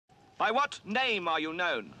By what name are you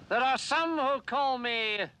known? There are some who call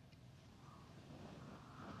me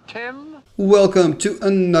Tim. Welcome to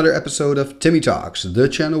another episode of Timmy Talks, the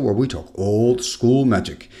channel where we talk old school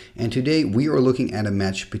magic. And today we are looking at a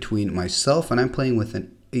match between myself, and I'm playing with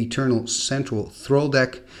an Eternal Central Thrull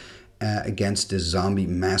deck against the Zombie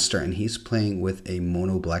Master, and he's playing with a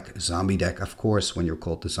mono black zombie deck. Of course, when you're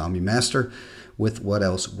called the Zombie Master, with what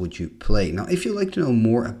else would you play? Now, if you'd like to know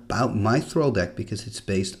more about my Thrull deck, because it's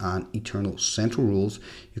based on Eternal Central rules,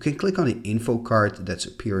 you can click on the info card that's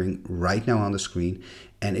appearing right now on the screen,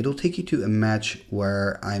 and it'll take you to a match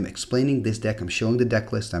where I'm explaining this deck. I'm showing the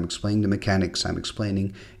deck list, I'm explaining the mechanics, I'm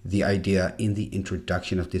explaining the idea in the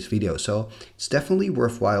introduction of this video. So it's definitely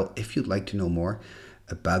worthwhile if you'd like to know more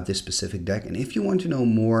about this specific deck. And if you want to know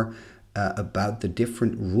more about the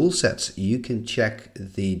different rule sets, you can check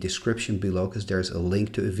the description below, because there's a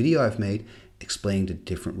link to a video I've made explaining the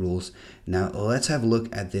different rules. Now let's have a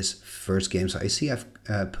look at this first game. So I see I've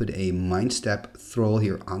put a Mind Step Thrull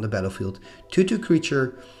here on the battlefield, 2/2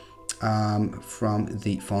 creature from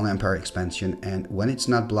the Fallen Empire expansion, and when it's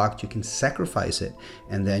not blocked you can sacrifice it,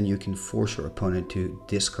 and then you can force your opponent to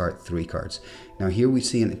discard 3 cards. Now here we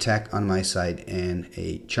see an attack on my side and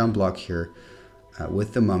a chump block here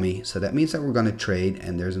with the mummy, so that means that we're going to trade,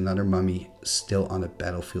 and there's another mummy still on the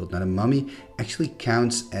battlefield. Now the mummy actually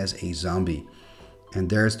counts as a zombie, and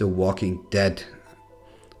there's the Walking Dead.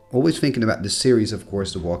 Always thinking about the series, of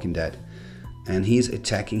course, The Walking Dead, and he's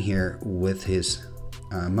attacking here with his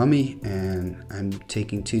mummy, and I'm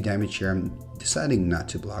taking 2 damage here. I'm deciding not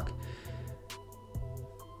to block,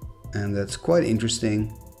 and that's quite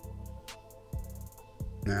interesting.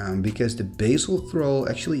 Because the Basal Thrull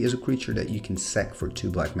actually is a creature that you can sack for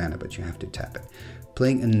 2 black mana, but you have to tap it.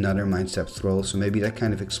 Playing another Mind Step Thrull, so maybe that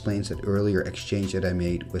kind of explains that earlier exchange that I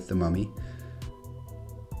made with the mummy.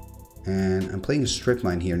 And I'm playing a Strip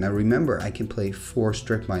Mine here. Now remember, I can play 4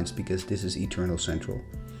 Strip Mines because this is Eternal Central.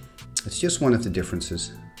 It's just one of the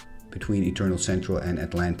differences between Eternal Central and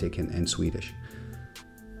Atlantic and Swedish.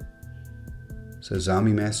 So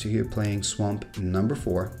Zombie Master here playing Swamp number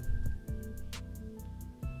 4.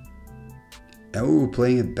 Oh,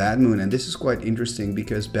 playing a Bad Moon, and this is quite interesting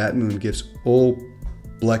because Bad Moon gives all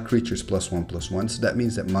black creatures +1/+1, so that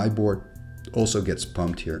means that my board also gets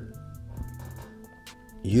pumped here,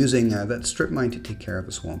 using that Strip Mine to take care of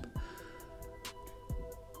a swamp.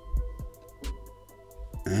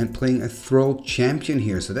 And playing a Thrull Champion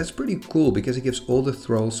here, so that's pretty cool because it gives all the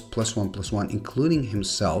Thrulls +1/+1, including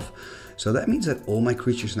himself. So that means that all my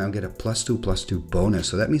creatures now get a +2/+2 bonus.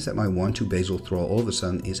 So that means that my 1/2 Basal Thrull all of a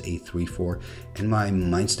sudden is a 3/4, and my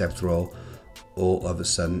Mind Step Thrull all of a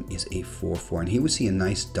sudden is a 4/4. And here we see a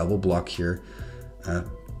nice double block here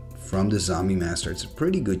from the Zombie Master. It's a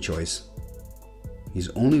pretty good choice. He's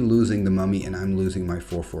only losing the mummy, and I'm losing my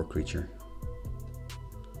 4/4 creature.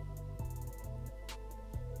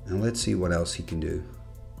 And let's see what else he can do.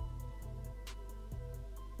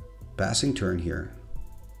 Passing turn here.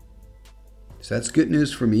 So that's good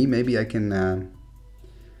news for me. Maybe I can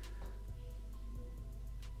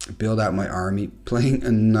build out my army. Playing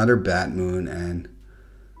another Bad Moon, and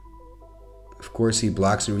of course he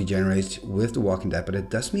blocks and regenerates with the Walking Dead, but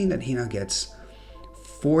it does mean that he now gets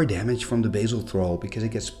 4 damage from the Basal Thrull because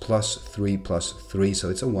it gets +3/+3,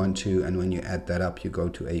 so it's a 1/2, and when you add that up you go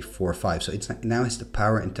to a 4/5. So it's now has the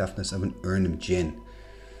power and toughness of an Urnum Djinn.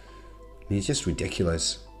 I mean, it's just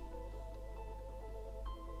ridiculous.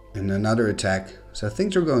 And another attack. So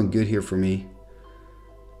things are going good here for me.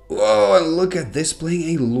 Whoa, and look at this,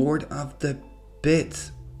 playing a Lord of the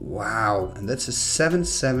Pit. Wow, and that's a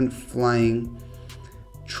 7/7 flying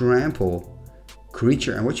trample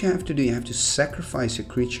creature. And what you have to do, you have to sacrifice a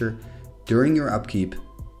creature during your upkeep.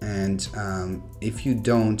 And if you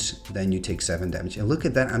don't, then you take 7 damage. And look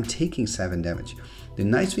at that, I'm taking 7 damage. The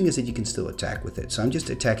nice thing is that you can still attack with it. So I'm just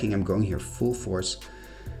attacking, I'm going here full force.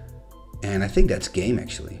 And I think that's game,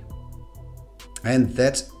 actually. And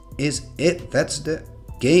that is it. That's the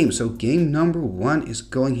game. So game number 1 is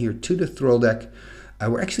going here to the Thrull deck.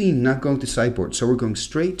 We're actually not going to sideboard, so we're going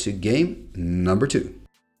straight to game number 2.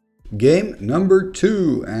 Game number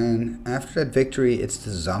 2. And after that victory, it's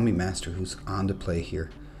the Zombie Master who's on the play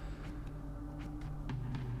here.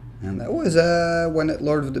 And that was when that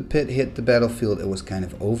Lord of the Pit hit the battlefield, it was kind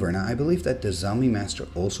of over. Now I believe that the Zombie Master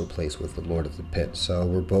also plays with the Lord of the Pit, so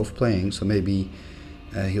we're both playing, so maybe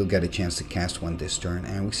he'll get a chance to cast one this turn.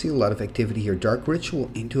 And we see a lot of activity here. Dark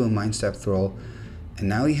Ritual into a Mind Step Thrull, and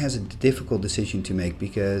now he has a difficult decision to make,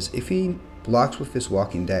 because if he blocks with this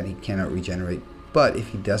Walking Dead, he cannot regenerate. But if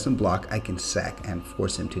he doesn't block, I can sack and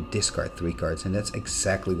force him to discard 3 cards, and that's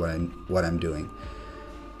exactly what I'm doing.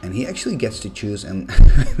 And he actually gets to choose, and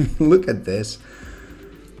look at this.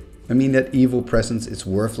 I mean, that evil presence is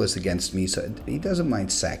worthless against me, so he doesn't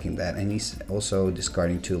mind sacking that. And he's also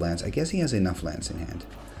discarding 2 lands. I guess he has enough lands in hand.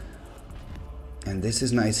 And this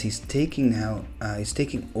is nice. He's taking now, he's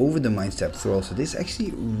taking over the Mindstep Thrull. So this is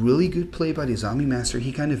actually really good play by the Zombie Master.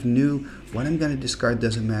 He kind of knew what I'm going to discard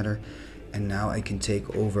doesn't matter. And now I can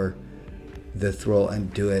take over the Thrull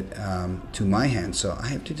and do it to my hand. So I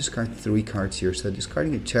have to discard 3 cards here. So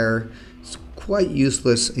discarding a Terror is quite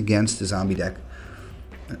useless against the zombie deck.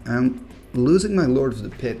 I'm losing my Lord of the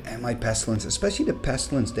Pit and my Pestilence, especially the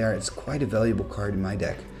Pestilence there. It's quite a valuable card in my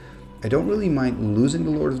deck. I don't really mind losing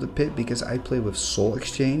the Lord of the Pit because I play with Soul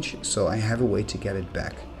Exchange, so I have a way to get it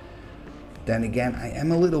back. Then again, I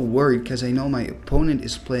am a little worried because I know my opponent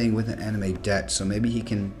is playing with an enemy dead, so maybe he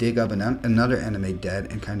can dig up another enemy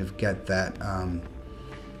dead and kind of get that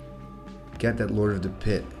Lord of the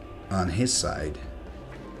Pit on his side.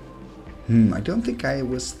 I don't think I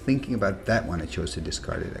was thinking about that one. I chose to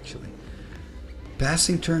discard it actually.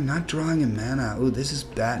 Passing turn, not drawing a mana. Oh, this is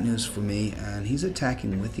bad news for me. And he's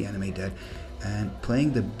attacking with the enemy dead and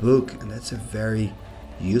playing the book, and that's a very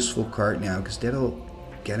useful card now because that'll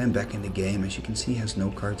get him back in the game. As you can see, he has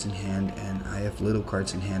no cards in hand, and I have little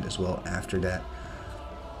cards in hand as well after that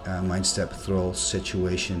Mindstep Thrull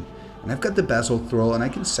situation. And I've got the Basil Thrull, and I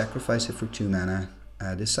can sacrifice it for 2 mana.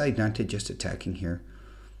 Decide not to just attacking here.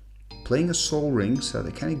 Playing a Soul Ring, so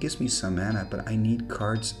that kind of gives me some mana, but I need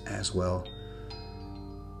cards as well.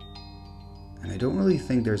 And I don't really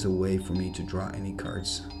think there's a way for me to draw any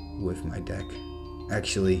cards with my deck.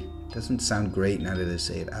 Actually, doesn't sound great now that I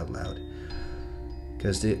say it out loud.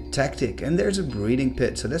 Because the tactic, and there's a Breeding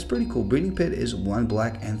Pit, so that's pretty cool. Breeding Pit is 1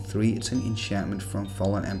 black and 3. It's an enchantment from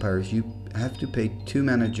Fallen Empires. You have to pay 2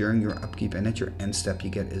 mana during your upkeep, and at your end step you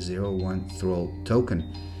get a 0/1 Thrull token.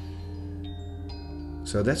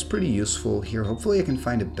 So that's pretty useful here. Hopefully I can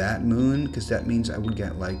find a Bad Moon, because that means I would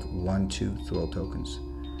get like 1/2 Thrull tokens.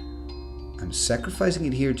 I'm sacrificing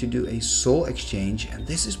it here to do a Soul Exchange, and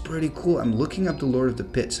this is pretty cool. I'm looking up the Lord of the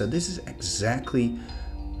Pit, so this is exactly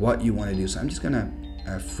what you want to do. So I'm just gonna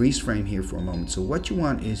freeze frame here for a moment. So what you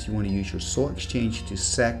want is you want to use your Soul Exchange to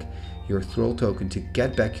sack your Thrull token to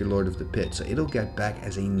get back your Lord of the Pit. So it'll get back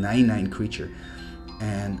as a 9/9 creature,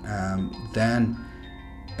 and then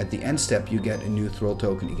at the end step you get a new Thrull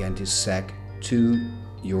token again to sack to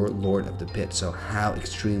your Lord of the Pit. So how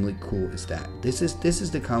extremely cool is that? This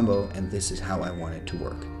is the combo, and this is how I want it to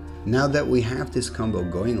work. Now that we have this combo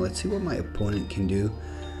going, let's see what my opponent can do.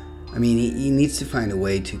 I mean, he needs to find a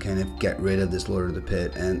way to kind of get rid of this Lord of the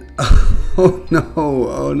Pit, and oh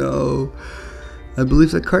no, I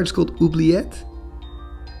believe that card's called Oubliette.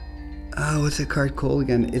 Oh, what's that card called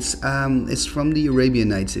again? It's from the Arabian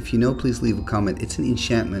Nights. If you know, please leave a comment. It's an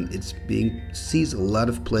enchantment. Sees a lot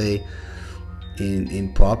of play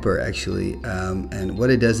in Pauper actually, and what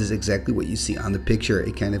it does is exactly what you see on the picture.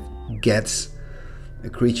 It kind of gets a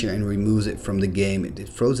creature and removes it from the game. It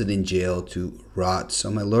throws it in jail to rot. So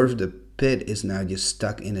my Lord of the Pit is now just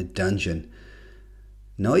stuck in a dungeon.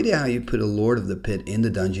 No idea how you put a Lord of the Pit in the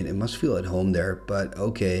dungeon. It must feel at home there, but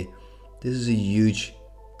okay. This is a huge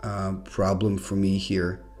problem for me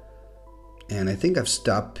here. And I think I've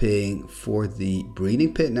stopped paying for the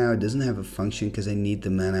Breeding Pit now. It doesn't have a function because I need the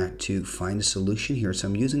mana to find a solution here. So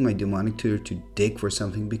I'm using my Demonic Tutor to dig for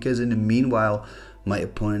something, because in the meanwhile, my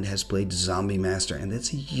opponent has played Zombie Master. And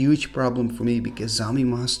that's a huge problem for me, because Zombie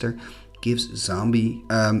Master gives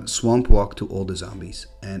Swamp Walk to all the zombies.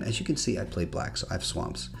 And as you can see, I play black, so I have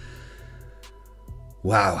swamps.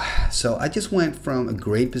 Wow. So I just went from a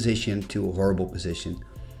great position to a horrible position.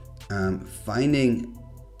 Finding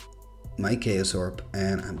my Chaos Orb,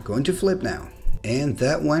 and I'm going to flip now. And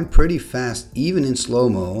that went pretty fast, even in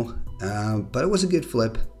slow-mo, but it was a good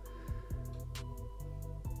flip.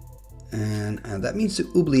 And that means the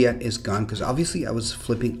Oubliette is gone, because obviously I was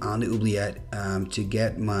flipping on the Oubliette to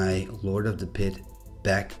get my Lord of the Pit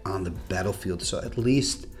back on the battlefield. So at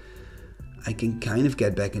least I can kind of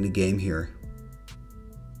get back in the game here.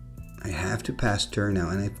 I have to pass turn now,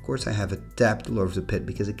 and of course I have a tapped Lord of the Pit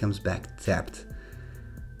because it comes back tapped.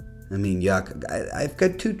 I mean, yuck. I've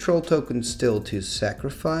got 2 Troll tokens still to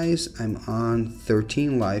sacrifice. I'm on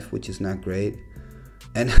 13 life, which is not great.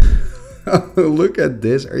 And look at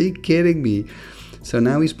this. Are you kidding me? So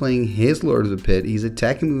now he's playing his Lord of the Pit. He's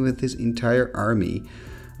attacking me with his entire army.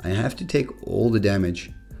 I have to take all the damage.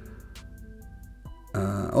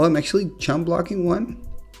 Oh, I'm actually chump blocking one?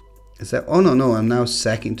 Is that? Oh, no. I'm now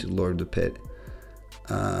sacking to Lord of the Pit.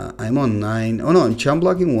 I'm on 9. Oh no, I'm chump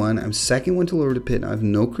blocking 1. I'm sacking 1 to Lord of the Pit. I have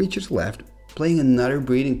no creatures left. Playing another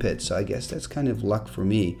Breeding Pit, so I guess that's kind of luck for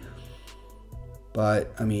me.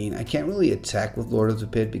 But, I mean, I can't really attack with Lord of the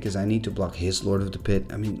Pit because I need to block his Lord of the Pit.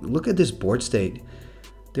 I mean, look at this board state.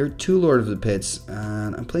 There are 2 Lord of the Pits,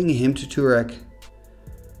 and I'm playing him to Turek.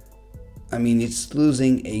 I mean, it's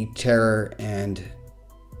losing a Terror and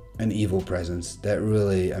an Evil Presence. That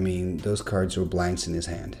really, I mean, those cards were blanks in his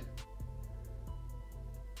hand.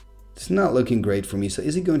 It's not looking great for me. So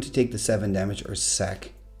is he going to take the 7 damage or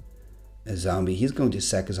sack a zombie? He's going to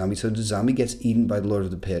sack a zombie. So the zombie gets eaten by the Lord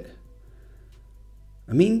of the Pit.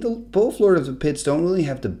 I mean, both Lord of the Pits don't really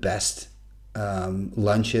have the best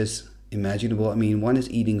lunches imaginable. I mean, one is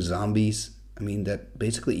eating zombies. I mean, that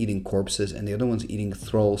basically eating corpses, and the other one's eating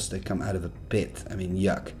thralls that come out of a pit. I mean,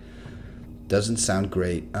 yuck. Doesn't sound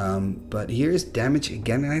great. But here's damage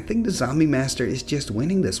again, and I think the Zombie Master is just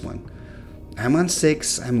winning this one. I'm on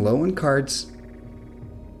 6. I'm low on cards.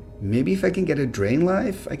 Maybe if I can get a Drain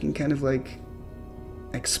Life, I can kind of like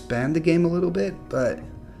expand the game a little bit, but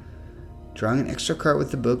drawing an extra card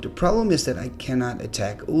with the book. The problem is that I cannot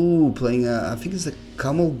attack. Ooh, playing I think it's the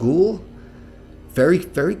Camel Ghoul. Very,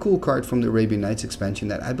 very cool card from the Arabian Nights expansion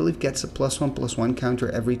that I believe gets a +1/+1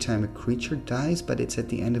 counter every time a creature dies, but it's at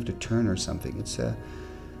the end of the turn or something. It's a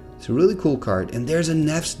really cool card. And there's a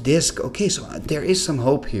Nef's Disc. Okay, so there is some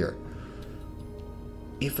hope here.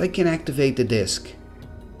 If I can activate the disc.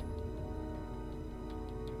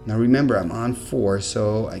 Now remember, I'm on 4,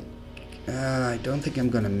 so I don't think I'm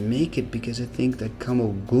gonna make it because I think that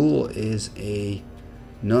Camel Ghoul is a...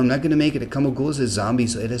 No, I'm not going to make it. A Camel Ghoul is a zombie,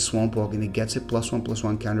 so it has Swamp Walk, and it gets a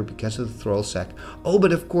 +1/+1 counter because of the Thrall sack. Oh,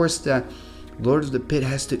 but of course the Lord of the Pit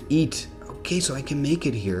has to eat. Okay, so I can make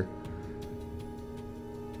it here.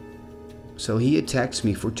 So he attacks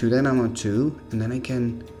me for 2, then I'm on 2, and then I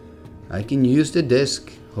can use the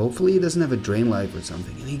disc. Hopefully he doesn't have a Drain Life or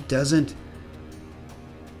something, and he doesn't.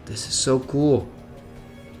 This is so cool.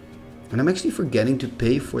 And I'm actually forgetting to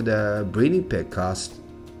pay for the breeding pit cost.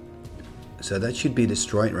 So that should be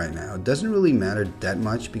destroyed right now. It doesn't really matter that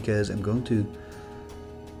much because I'm going to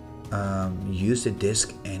use the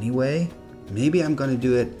disc anyway. Maybe I'm going to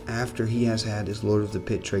do it after he has had his Lord of the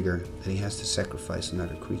Pit trigger, that he has to sacrifice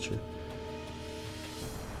another creature.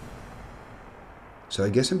 So I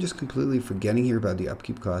guess I'm just completely forgetting here about the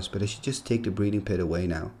upkeep cost, but I should just take the breeding pit away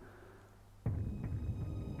now.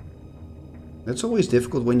 That's always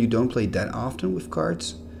difficult when you don't play that often with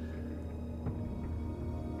cards.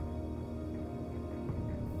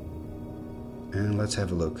 And let's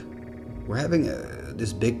have a look. We're having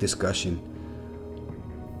this big discussion.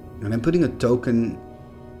 And I'm putting a token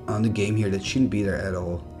on the game here that shouldn't be there at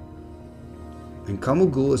all. And Camel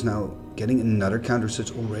Ghoul is now getting another counter, so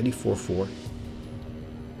it's already 4/4.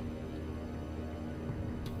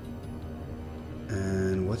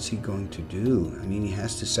 And what's he going to do? I mean, he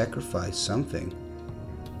has to sacrifice something.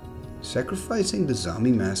 Sacrificing the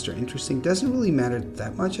Zombie Master, interesting. Doesn't really matter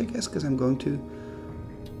that much, I guess, because I'm going to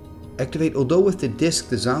activate. Although with the disc,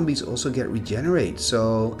 the zombies also get regenerate.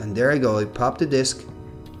 So, and there I go. I pop the disc.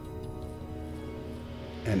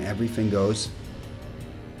 And everything goes.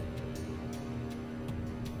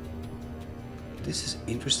 This is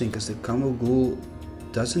interesting because the Camel Ghoul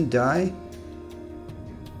doesn't die.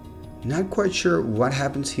 Not quite sure what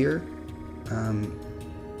happens here.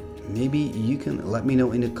 Maybe you can let me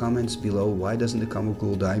know in the comments below, why doesn't the Camel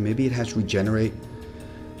Ghoul die? Maybe it has regenerate.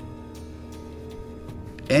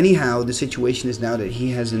 Anyhow, the situation is now that he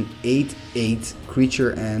has an 8/8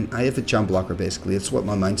 creature and I have a jump blocker basically. That's what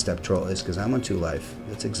my Mind Step Troll is because I'm on 2 life.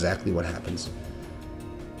 That's exactly what happens.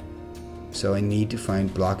 So I need to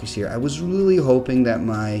find blockers here. I was really hoping that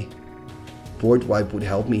my board wipe would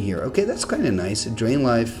help me here. Okay, that's kind of nice. A Drain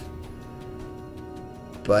Life.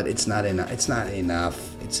 But it's not enough. It's not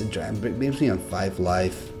enough. It's a drain. It leaves me on 5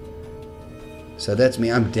 life. So that's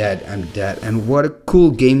me. I'm dead. I'm dead. And what a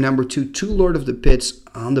cool game number 2. 2 Lord of the Pits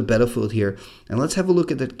on the battlefield here. And let's have a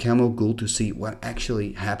look at that Camel Ghoul to see what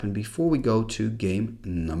actually happened before we go to game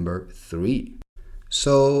number 3.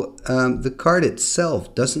 So the card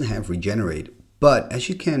itself doesn't have regenerate. But as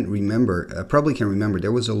you can remember, probably can remember,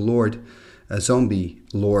 there was a zombie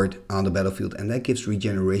lord on the battlefield, and that gives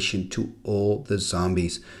regeneration to all the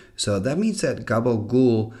zombies. So that means that Camel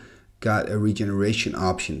Ghoul got a regeneration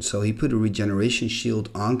option. So he put a regeneration shield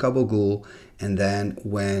on Camel Ghoul, and then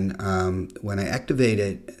when I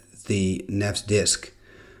activated the Nef's Disc,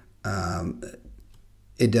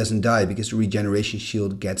 it doesn't die because the regeneration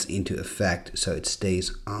shield gets into effect, so it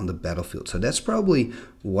stays on the battlefield. So that's probably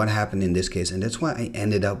what happened in this case, and that's why I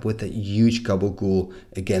ended up with a huge Camel Ghoul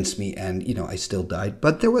against me, and you know, I still died.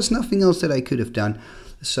 But there was nothing else that I could have done.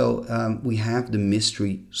 So we have the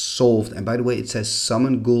mystery solved. And by the way, it says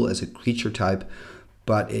summon Ghoul as a creature type,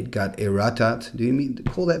 but it got errated. Do you mean to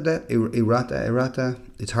call that errata?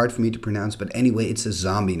 It's hard for me to pronounce, but anyway, it's a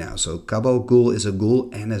zombie now. So Cabal Ghoul is a ghoul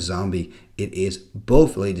and a zombie. It is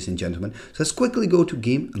both, ladies and gentlemen. So let's quickly go to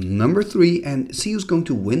game number 3 and see who's going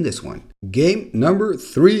to win this one. Game number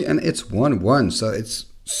 3, and it's 1-1. So it's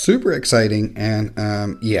super exciting. And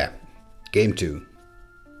yeah, game 2.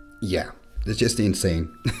 Yeah, it's just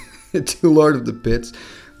insane. 2 Lord of the Pits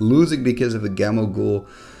losing because of a Gamma Ghoul.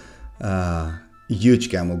 Huge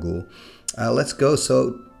Gamma Ghoul. Let's go.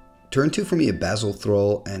 So turn 2 for me, a Basil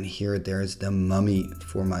Thrull, and here there's the Mummy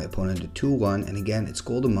for my opponent, a 2-1. And again, it's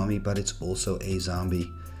called a Mummy, but it's also a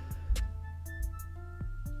zombie.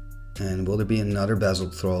 And will there be another Basil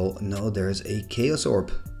Thrull? No, there's a Chaos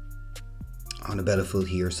Orb on the battlefield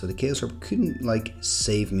here. So the Chaos Orb couldn't like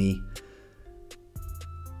save me.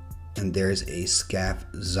 And there's a Scav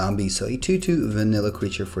Zombie. So a 2-2 vanilla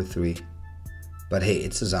creature for 3. But hey,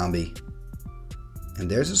 it's a zombie. And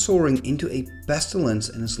there's a Soul Ring into a Pestilence,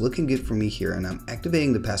 and it's looking good for me here. And I'm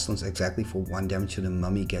activating the Pestilence exactly for 1 damage, so the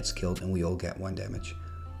Mummy gets killed and we all get 1 damage.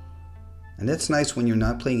 And that's nice when you're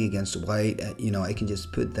not playing against white. You know, I can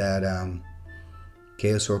just put that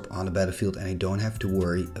Chaos Orb on the battlefield and I don't have to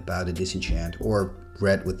worry about a disenchant, or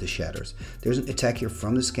red with the shatters. There's an attack here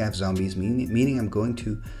from the Scav Zombies, meaning I'm going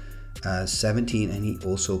to 17, and he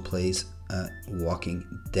also plays Walking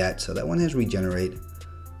Dead. So that one has regenerate.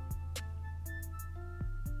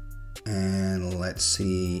 And let's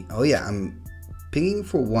see. Oh yeah, I'm pinging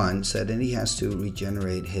for 1, so then he has to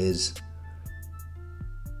regenerate his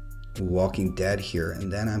Walking Dead here,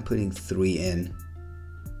 and then I'm putting 3 in.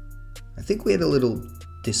 I think we had a little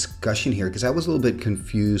discussion here because I was a little bit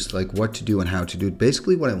confused, like what to do and how to do it.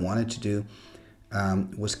 Basically, what I wanted to do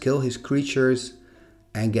was kill his creatures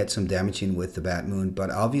and get some damage in with the Bat Moon, but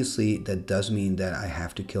obviously that does mean that I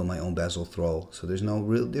have to kill my own Basil Thrull. So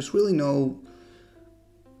there's really no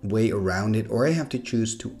way around it, or I have to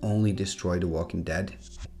choose to only destroy the Walking Dead,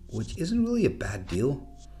 which isn't really a bad deal.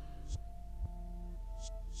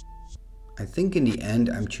 I think in the end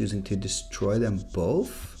I'm choosing to destroy them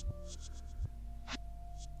both.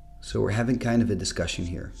 So we're having kind of a discussion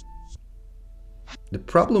here. The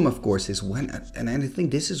problem, of course, is when, and I think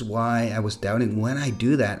this is why I was doubting, when I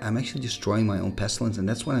do that, I'm actually destroying my own Pestilence, and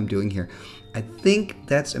that's what I'm doing here. I think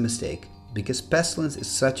that's a mistake, because Pestilence is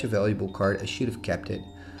such a valuable card, I should have kept it.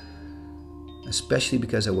 Especially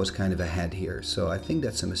because I was kind of ahead here, so I think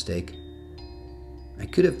that's a mistake. I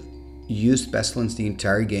could have used Pestilence the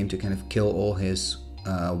entire game to kind of kill all his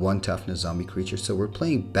 1 toughness zombie creatures. So we're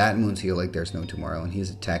playing Bat Moons here like there's no tomorrow, and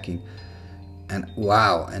he's attacking. And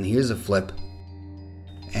wow, and here's a flip.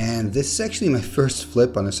 And this is actually my first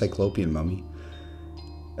flip on a Cyclopean Mummy.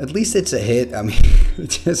 At least it's a hit. I mean,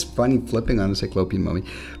 it's just funny flipping on a Cyclopean Mummy.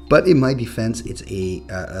 But in my defense, it's a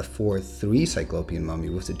 4-3 Cyclopean Mummy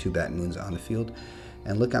with the 2 Bat Moons on the field.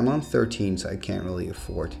 And look, I'm on 13, so I can't really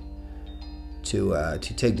afford to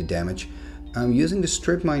take the damage. I'm using the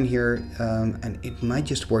Strip Mine here, and it might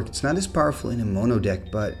just work. It's not as powerful in a mono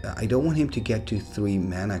deck, but I don't want him to get to 3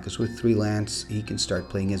 mana, because with 3 lands, he can start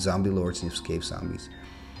playing his Zombie Lords and Escape Zombies.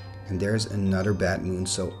 And there's another Bat Moon,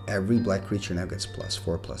 so every black creature now gets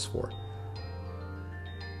 +4/+4.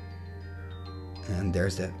 And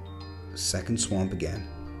there's that second swamp again.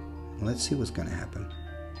 Let's see what's gonna happen.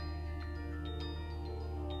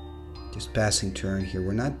 Just passing turn here.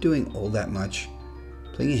 We're not doing all that much.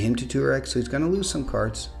 Playing him to 2x, so he's gonna lose some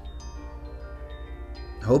cards.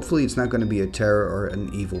 Hopefully it's not gonna be a Terror or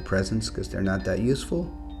an Evil Presence, because they're not that useful.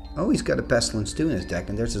 Oh, he's got a Pestilence too in his deck,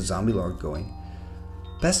 and there's a Zombie Lord going.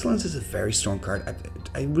 Pestilence is a very strong card.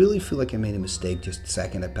 I really feel like I made a mistake just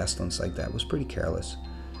sacking a Pestilence like that. It was pretty careless.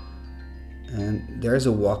 And there's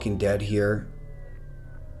a Walking Dead here.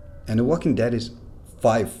 And the Walking Dead is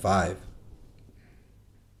 5/5.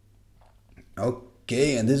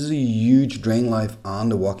 Okay, and this is a huge drain life on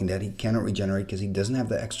the Walking Dead. He cannot regenerate because he doesn't have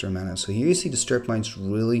the extra mana. So here you see the Strip Mines are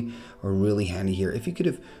really handy here. If you could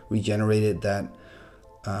have regenerated that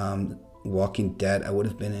Walking Dead, I would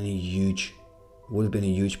have been in a huge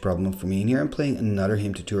problem for me. And here I'm playing another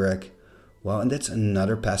Hymn to Turek. Wow, and that's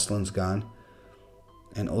another Pestilence gone.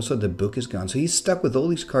 And also the book is gone. So he's stuck with all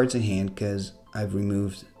these cards in hand because I've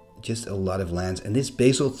removed just a lot of lands. And this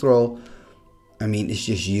Basil Thrull, I mean, it's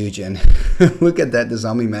just huge. And look at that. The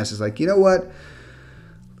zombie mass is like, you know what?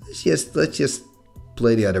 Let's just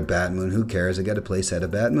play the other Bat Moon. Who cares? I got a play set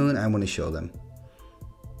of Bat Moon. I want to show them.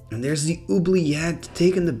 And there's the Oubliette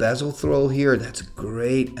taking the Basil Thrull here. That's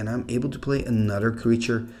great. And I'm able to play another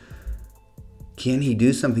creature. Can he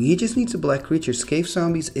do something? He just needs a black creature. Escape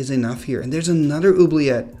Zombies is enough here. And there's another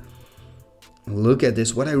Oubliette. Look at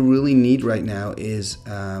this. What I really need right now is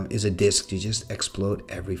a disc to just explode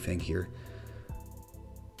everything here.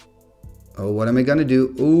 Oh, what am I gonna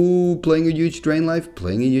do? Ooh, playing a huge drain life,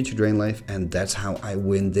 and that's how I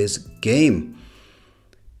win this game.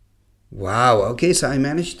 Wow, okay, so I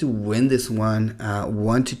managed to win this one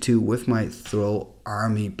 1-2 with my Thrull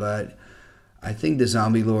army, but I think the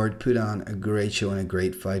Zombie Lord put on a great show and a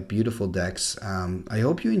great fight. Beautiful decks. I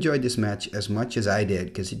hope you enjoyed this match as much as I did,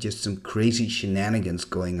 because it's just some crazy shenanigans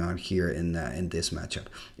going on here in this matchup.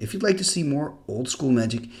 If you'd like to see more old school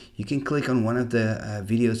Magic, you can click on one of the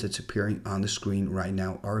videos that's appearing on the screen right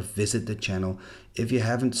now, or visit the channel. If you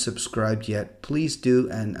haven't subscribed yet, please do,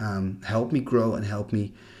 and help me grow and help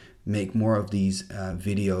me make more of these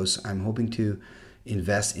videos. I'm hoping to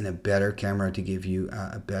invest in a better camera to give you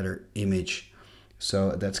a better image.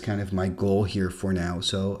 So that's kind of my goal here for now.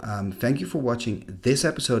 So thank you for watching this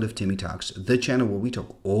episode of Timmy Talks, the channel where we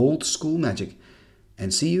talk old school Magic,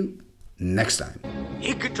 and see you next time.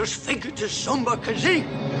 Igitus figitus sumba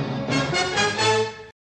kazee.